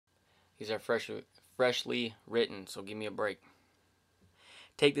These are freshly written, so give me a break.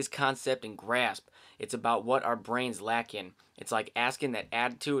 Take this concept and grasp. It's about what our brains lack in. It's like asking that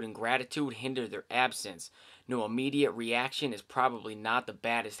attitude and gratitude hinder their absence. No immediate reaction is probably not the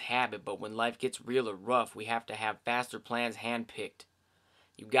baddest habit, but when life gets real or rough, we have to have faster plans handpicked.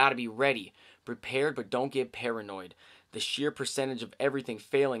 You gotta be ready, prepared, but don't get paranoid. The sheer percentage of everything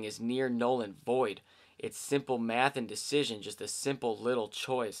failing is near null and void. It's simple math and decision, just a simple little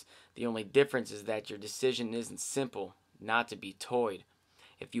choice. The only difference is that your decision isn't simple, not to be toyed.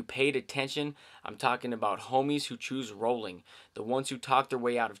 If you paid attention, I'm talking about homies who choose rolling, the ones who talk their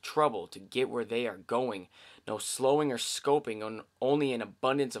way out of trouble to get where they are going. No slowing or scoping, only an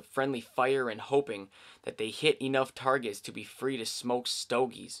abundance of friendly fire and hoping that they hit enough targets to be free to smoke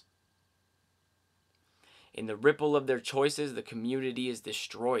stogies. In the ripple of their choices, the community is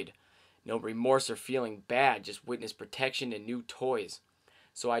destroyed. No remorse or feeling bad, just witness protection and new toys.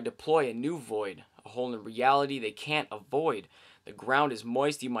 So I deploy a new void, a hole in reality they can't avoid. The ground is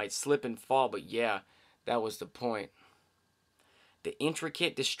moist, you might slip and fall, but yeah, that was the point. The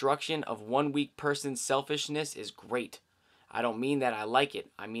intricate destruction of one weak person's selfishness is great. I don't mean that I like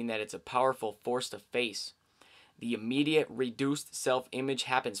it, I mean that it's a powerful force to face. The immediate reduced self-image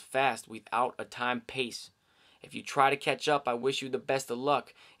happens fast without a time pace. If you try to catch up, I wish you the best of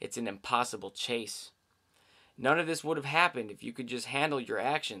luck. It's an impossible chase. None of this would have happened if you could just handle your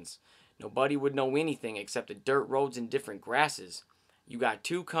actions. Nobody would know anything except the dirt roads and different grasses. You got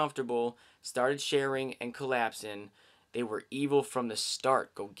too comfortable, started sharing and collapsing. They were evil from the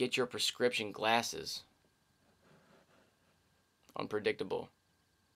start. Go get your prescription glasses. Unpredictable.